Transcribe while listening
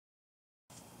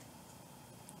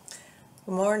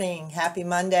Good morning. Happy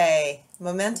Monday.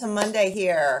 Momentum Monday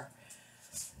here.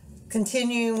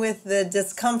 Continuing with the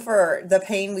discomfort, the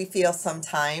pain we feel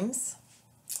sometimes.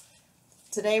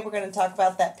 Today we're going to talk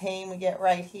about that pain we get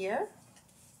right here.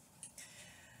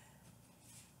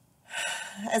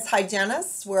 As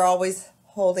hygienists, we're always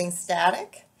holding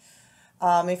static.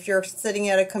 If you're sitting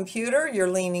at a computer,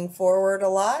 you're leaning forward a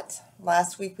lot.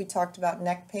 Last week we talked about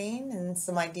neck pain and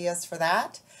some ideas for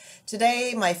that.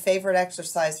 Today, my favorite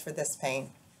exercise for this pain.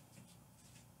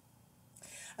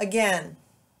 Again,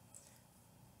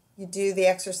 you do the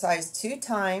exercise 2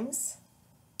 times,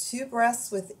 2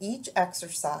 breaths with each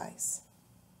exercise.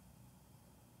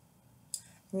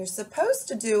 And you're supposed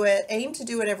to do it, aim to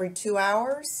do it every 2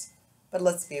 hours, but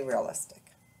let's be realistic.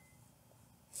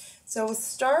 So you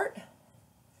start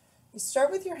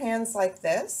with your hands like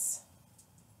this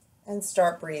and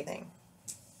start breathing.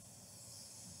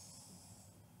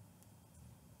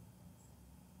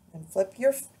 And flip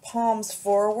your palms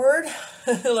forward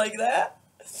like that.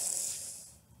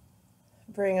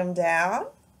 Bring them down,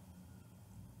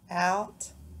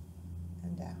 out,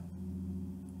 and down.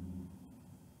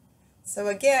 So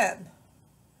again,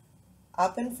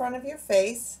 up in front of your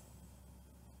face,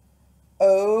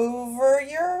 over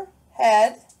your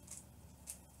head,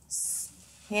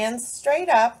 hands straight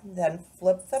up, then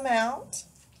flip them out,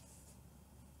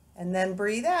 and then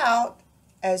breathe out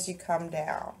as you come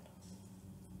down.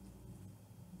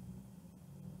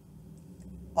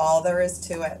 All there is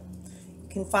to it. You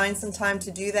can find some time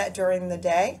to do that during the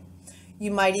day.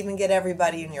 You might even get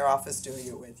everybody in your office doing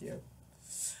it with you.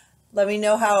 Let me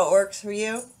know how it works for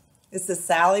you. This is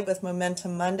Sally with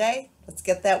Momentum Monday. Let's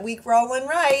get that week rolling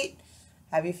right.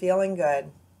 Have you feeling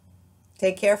good?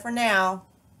 Take care for now.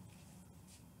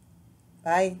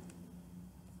 Bye.